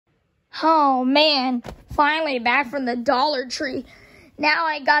Oh man, finally back from the Dollar Tree. Now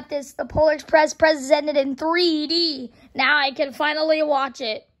I got the Polar Express presented in 3D. Now I can finally watch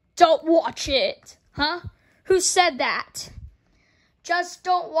it. Don't watch it. Huh? Who said that? Just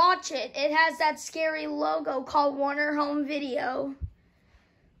don't watch it. It has that scary logo called Warner Home Video.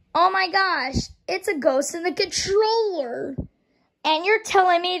 Oh my gosh, it's a ghost in the controller. And you're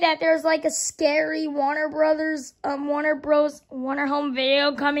telling me that there's like a scary Warner Home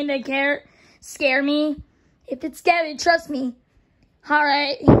Video coming to scare me? If it's scary, trust me. All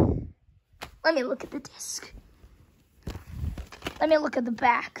right. Let me look at the disc. Let me look at the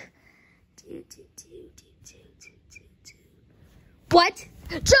back. What?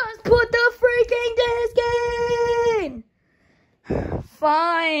 Just put the freaking disc in!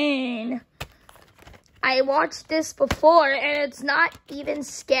 Fine. I watched this before, and it's not even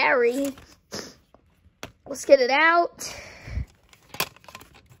scary. Let's get it out.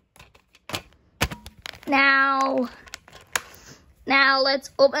 Now let's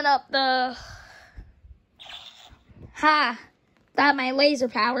open up the... Got my laser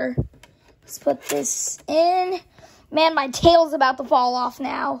power. Let's put this in. Man, my tail's about to fall off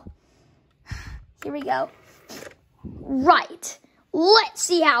now. Here we go. Right. Let's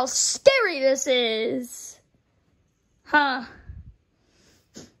see how scary this is.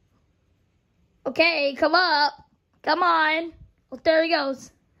 Okay, come up. Come on. Well, there he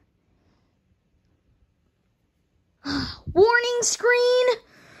goes. Warning screen.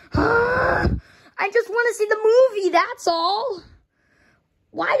 I just want to see the movie, that's all.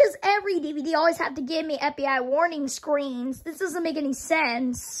 Why does every DVD always have to give me FBI warning screens? This doesn't make any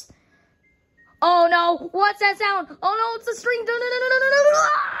sense. Oh no, what's that sound? Oh no, it's a string. No.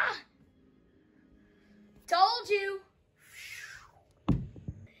 Ah! Told you.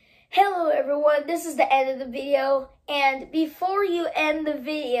 Hello everyone, this is the end of the video. And before you end the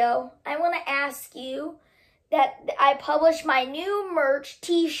video, I want to ask you that I published my new merch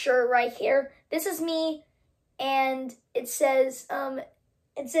t-shirt right here. This is me, and it says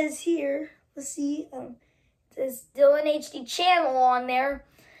here, let's see, it says Dylan HD channel on there.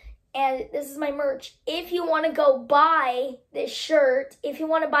 And this is my merch. If you want to go buy this shirt, if you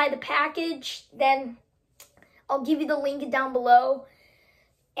want to buy the package, then I'll give you the link down below.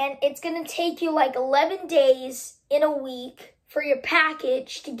 And it's going to take you like 11 days in a week for your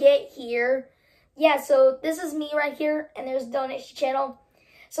package to get here. Yeah, so this is me right here, and there's the donation channel.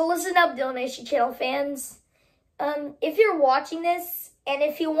 So listen up, donation channel fans. If you're watching this, and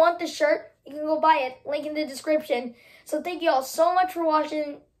if you want the shirt, you can go buy it. Link in the description. So thank you all so much for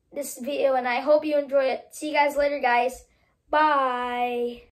watching this video, and I hope you enjoy it. See you guys later, guys. Bye.